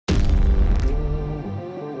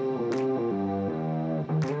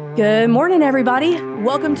Good morning, everybody.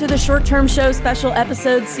 Welcome to the Short Term Show special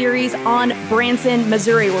episode series on Branson,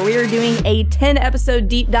 Missouri, where we are doing a 10-episode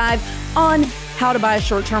deep dive on how to buy a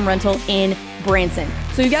short-term rental in Branson.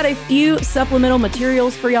 So we've got a few supplemental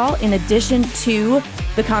materials for y'all in addition to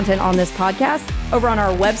the content on this podcast over on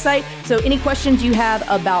our website. So any questions you have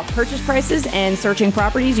about purchase prices and searching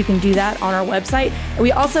properties, you can do that on our website. And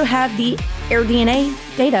we also have the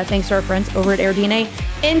AirDNA data, thanks to our friends over at AirDNA,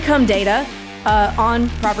 income data on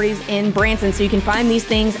properties in Branson. So you can find these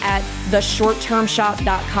things at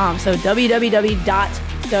theshorttermshop.com. So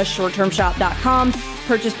www.theshorttermshop.com,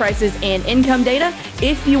 purchase prices and income data.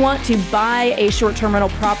 If you want to buy a short-term rental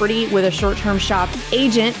property with a short-term shop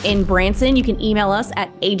agent in Branson, you can email us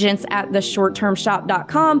at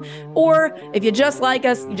agents@theshorttermshop.com. Or if you just like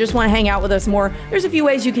us, you just want to hang out with us more, there's a few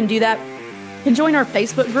ways you can do that. You can join our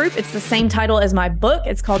Facebook group. It's the same title as my book.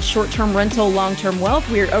 It's called Short-Term Rental, Long-Term Wealth.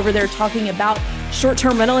 We're over there talking about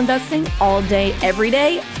short-term rental investing all day, every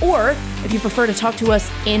day. Or if you prefer to talk to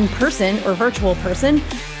us in person or virtual person,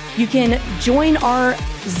 you can join our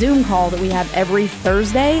Zoom call that we have every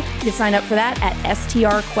Thursday. You can sign up for that at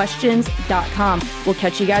strquestions.com. We'll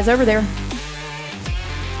catch you guys over there.